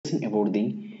about the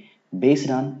based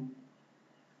on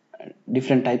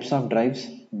different types of drives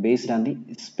based on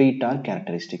the speed torque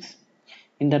characteristics.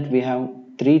 In that we have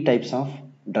three types of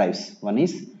drives. One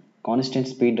is constant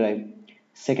speed drive,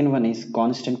 second one is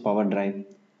constant power drive,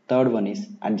 third one is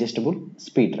adjustable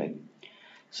speed drive.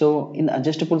 So in the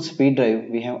adjustable speed drive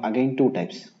we have again two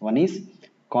types. One is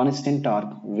constant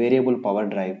torque variable power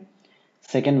drive,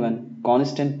 second one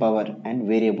constant power and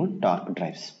variable torque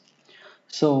drives.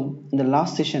 So in the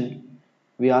last session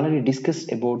we already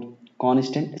discussed about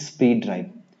constant speed drive.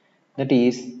 That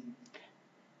is,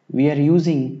 we are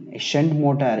using a shunt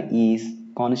motor is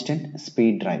constant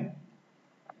speed drive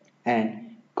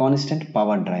and constant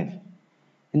power drive.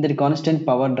 In the constant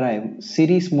power drive,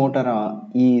 series motor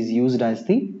is used as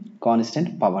the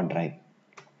constant power drive.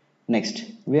 Next,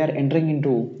 we are entering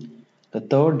into the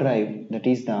third drive, that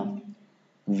is the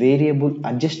variable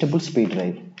adjustable speed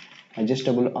drive.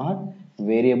 Adjustable or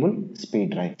variable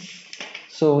speed drive.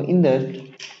 So in that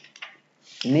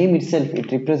name itself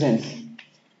it represents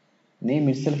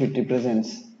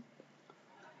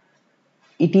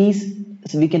it is,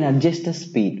 so we can adjust the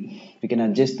speed.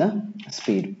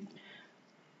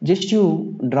 Just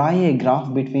you draw a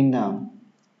graph between the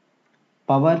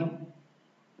power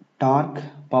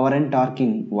and torque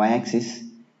in y-axis,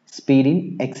 speed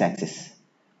in x-axis.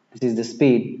 This is the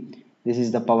speed, this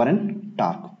is the power and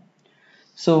torque.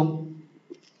 So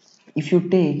if you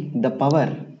take the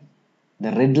power,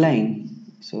 the red line,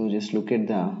 so just look at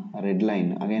the red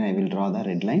line. Again I will draw the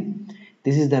red line.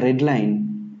 This is the red line.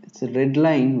 So red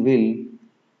line will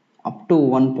up to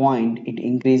one point it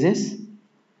increases,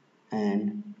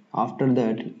 and after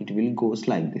that it will goes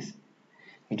like this.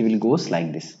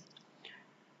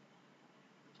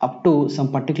 Up to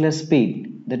some particular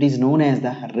speed, that is known as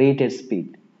the rated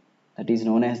speed.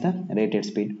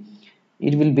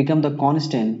 It will become the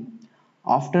constant.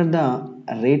 After the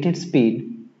rated speed,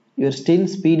 your still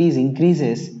speed is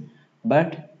increases,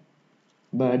 but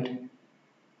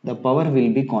the power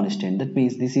will be constant. That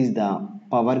means this is the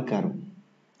power curve.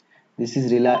 This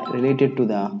is related to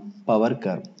the power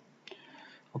curve.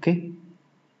 Okay.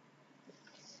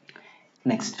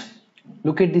 Next,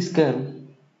 look at this curve.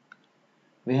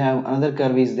 We have another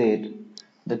curve is there.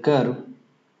 The curve,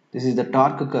 this is the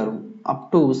torque curve.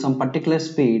 Up to some particular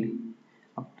speed,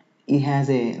 it has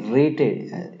a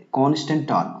rated constant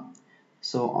torque.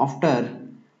 So after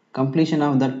completion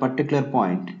of that particular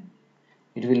point,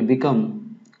 it will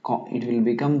become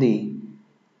the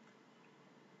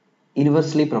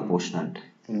inversely proportional.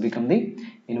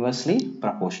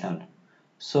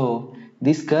 So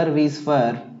this curve is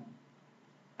for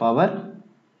power.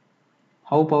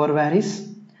 How power varies?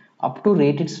 Up to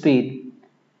rated speed,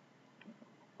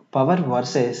 power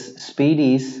versus speed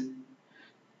is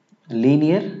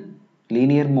linear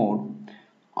mode.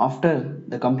 After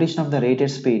the completion of the rated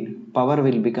speed, power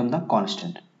will become the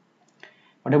constant.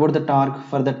 What about the torque?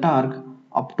 For the torque,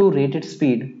 up to rated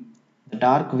speed, the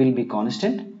torque will be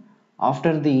constant.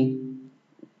 After the,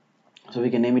 so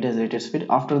we can name it as rated speed.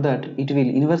 After that, it will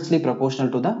inversely proportional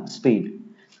to the speed.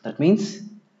 That means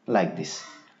like this.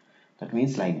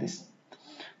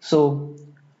 So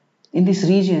in this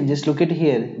region, just look at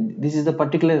here. This is the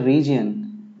particular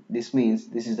region. This means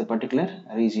this is the particular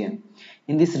region.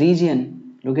 In this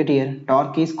region, look at here,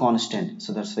 torque is constant.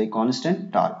 So that's why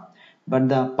constant torque. But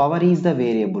the power is the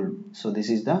variable. So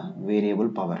this is the variable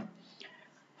power.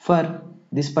 For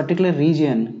this particular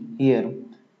region here,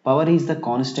 power is the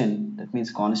constant. That means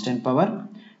constant power,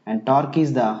 and torque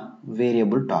is the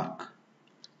variable torque.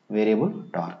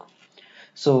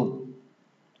 So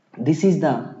this is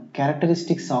the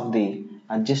characteristics of the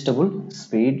adjustable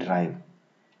speed drive.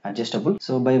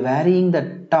 So by varying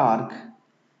the torque,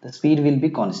 the speed will be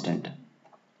constant.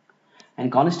 And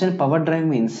constant power drive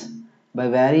means by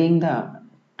varying the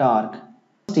torque.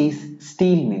 First is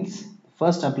steel mills.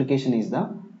 First application is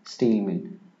the steel mill.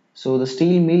 So the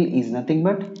steel mill is nothing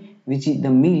but which is the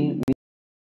mill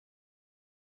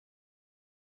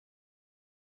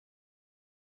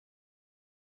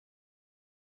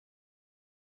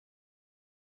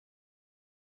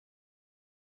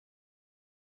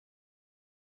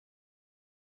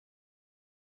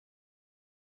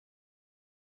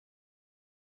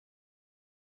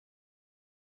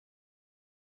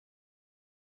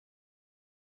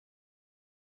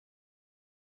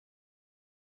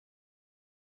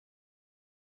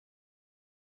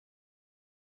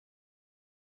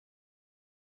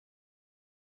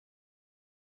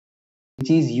which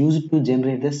is used to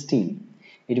generate the steel.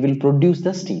 It will produce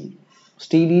the steel.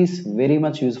 Steel is very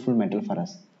much useful metal for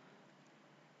us.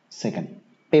 Second,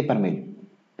 paper mill.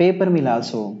 Paper mill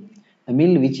also the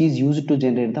mill which is used to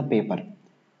generate the paper.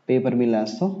 Paper mill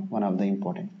also one of the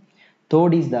important.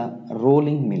 Third is the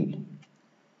rolling mill.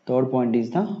 Third point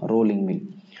is the rolling mill.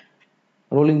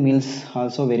 Rolling mills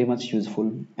also very much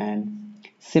useful, and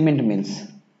cement mills.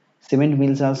 Cement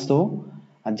mills also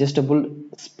adjustable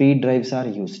speed drives are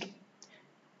used.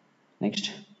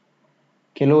 Next,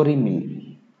 calorie mill.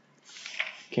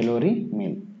 Calorie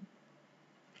mill.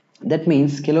 That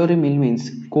means calorie mill means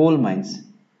coal mines.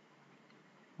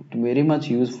 Very much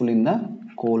useful in the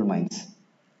coal mines.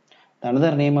 The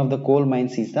another name of the coal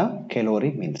mines is the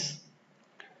calorie mills.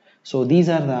 So these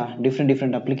are the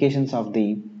different applications of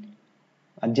the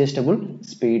adjustable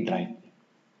speed drive.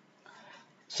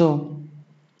 So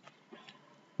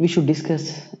we should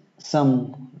discuss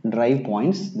some drive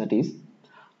points, that is,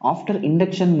 after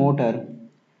induction motor,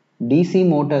 DC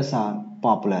motors are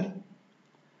popular.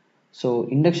 So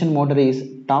induction motor is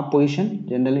top position,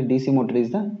 generally DC motor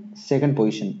is the second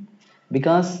position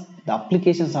because the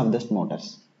applications of these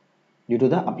motors, due to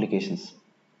the applications.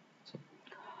 So,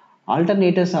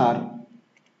 alternators are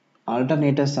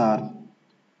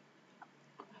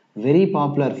very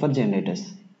popular for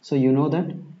generators. So you know that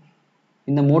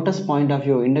in the motor's point of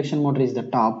view, induction motor is the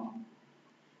top.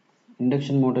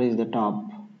 Induction motor is the top,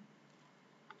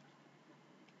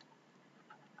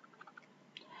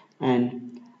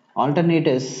 and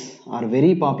alternators are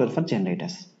very popular for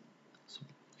generators. So,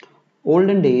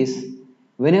 olden days,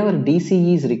 whenever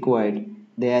DC is required,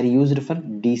 they are used for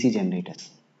DC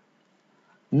generators.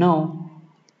 Now,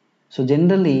 so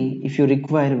generally, if you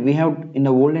require, we have in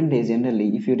the olden days,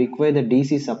 generally, if you require the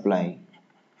DC supply,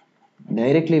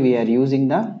 directly we are using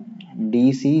the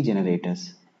DC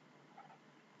generators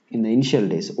in the initial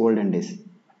days, olden days.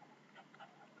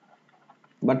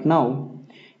 But now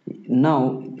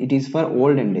it is for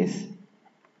olden days.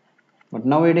 But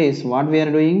nowadays, what we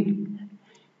are doing,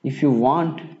 if you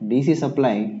want DC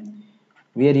supply,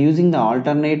 we are using the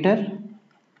alternator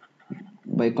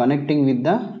by connecting with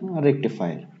the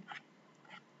rectifier.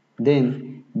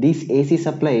 Then this AC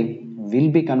supply will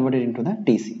be converted into the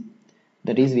DC.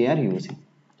 That is, we are using.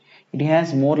 It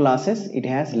has more losses, it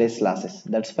has less losses.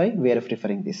 That's why we are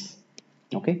preferring this.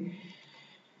 Okay.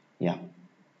 Yeah.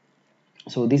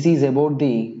 So this is about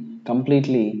the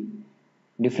completely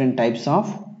different types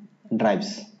of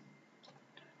drives.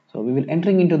 So we will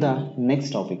entering into the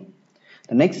next topic.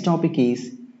 The next topic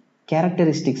is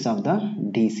characteristics of the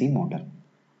DC motor.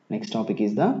 Next topic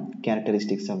is the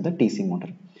characteristics of the DC motor.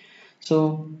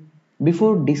 So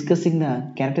before discussing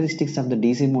the characteristics of the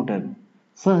DC motor,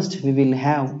 first we will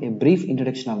have a brief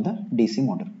introduction of the DC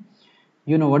motor.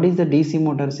 You know what is the DC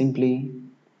motor? Simply,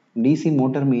 DC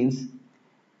motor means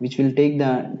which will take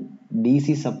the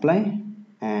DC supply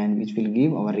and which will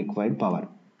give our required power.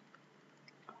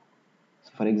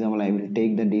 So for example, I will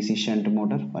take the DC shunt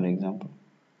motor, for example.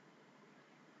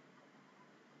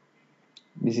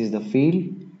 This is the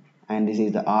field and this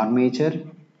is the armature.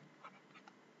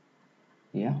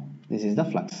 Yeah, this is the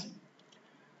flux.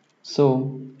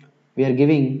 So we are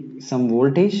giving some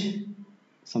voltage,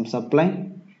 some supply.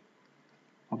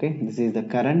 Okay, this is the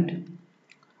current,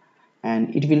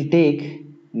 and it will take,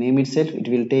 name itself, it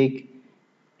will take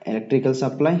electrical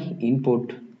supply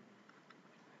input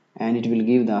and it will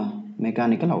give the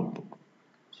mechanical output.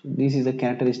 So this is the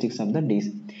characteristics of the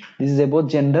DC. This is about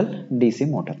general DC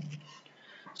motor.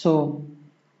 So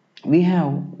we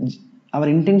have, our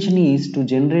intention is to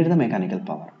generate the mechanical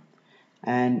power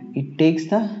and it takes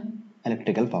the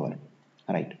electrical power,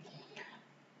 right?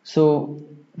 So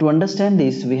to understand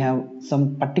this, we have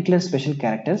some particular special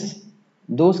characters.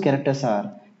 Those characters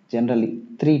are generally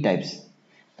three types.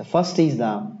 The first is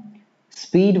the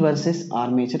speed versus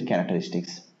armature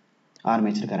characteristics,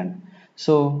 armature current.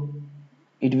 So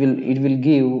it will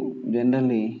give,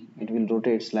 generally it will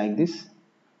rotates like this.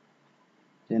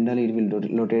 Generally it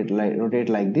will rotate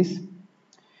like this.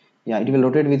 Yeah, it will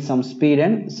rotate with some speed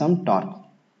and some torque.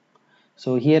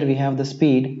 So here we have the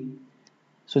speed.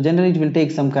 So generally it will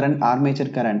take some current, armature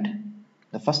current.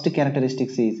 The first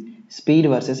characteristics is speed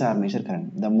versus armature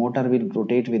current. The motor will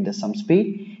rotate with some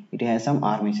speed. It has some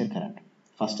armature current.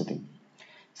 First thing.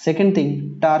 Second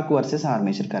thing, torque versus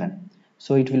armature current.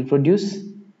 So it will produce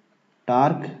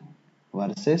torque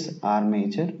versus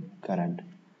armature current.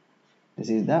 This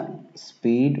is the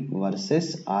speed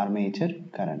versus armature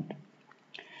current.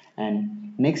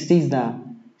 And next is the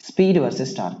speed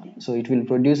versus torque. So it will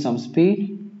produce some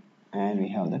speed and we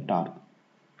have the torque.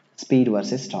 Speed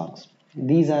versus torque.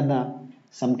 These are the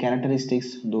some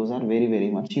characteristics. Those are very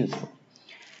much useful.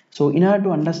 So in order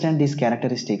to understand these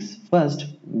characteristics, first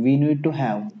we need to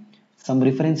have some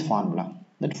reference formula.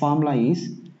 That formula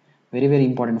is very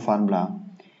important formula.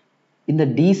 In the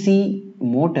DC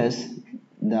motors,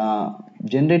 the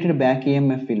generated back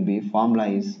EMF will be, formula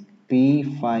is P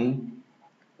phi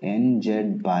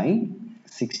NZ by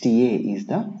 60A is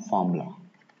the formula.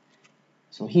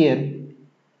 So here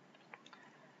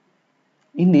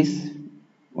in this,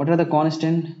 what are the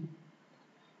constant?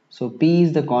 So P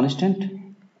is the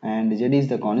constant and Z is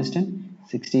the constant,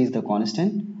 60 is the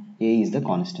constant, A is the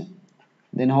constant.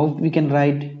 Then how we can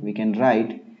write? We can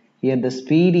write here the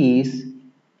speed is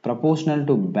proportional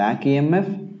to back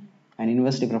EMF and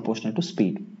inversely proportional to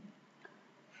speed.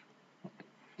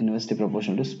 Inversely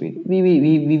proportional to speed. We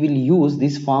will use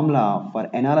this formula for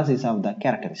analysis of the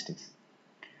characteristics.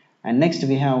 And next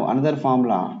we have another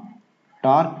formula.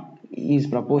 Torque is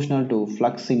proportional to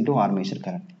flux into armature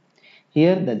current.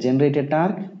 Here the generated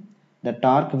torque, the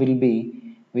torque will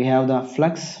be, we have the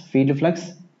flux, field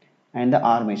flux and the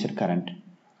armature current.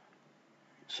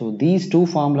 So these two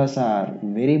formulas are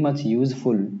very much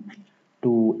useful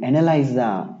to analyze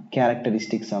the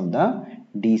characteristics of the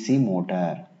DC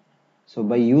motor. So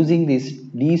by using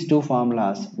these two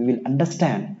formulas, we will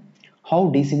understand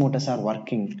how DC motors are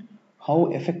working, how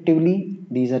effectively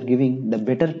these are giving the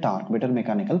better torque, better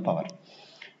mechanical power.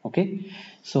 Okay,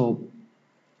 so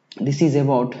this is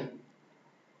about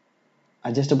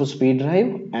adjustable speed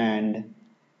drive and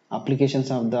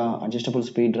applications of the adjustable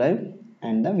speed drive,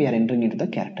 and we are entering into the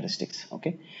characteristics.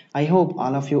 Okay, I hope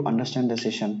all of you understand the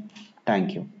session.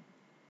 Thank you.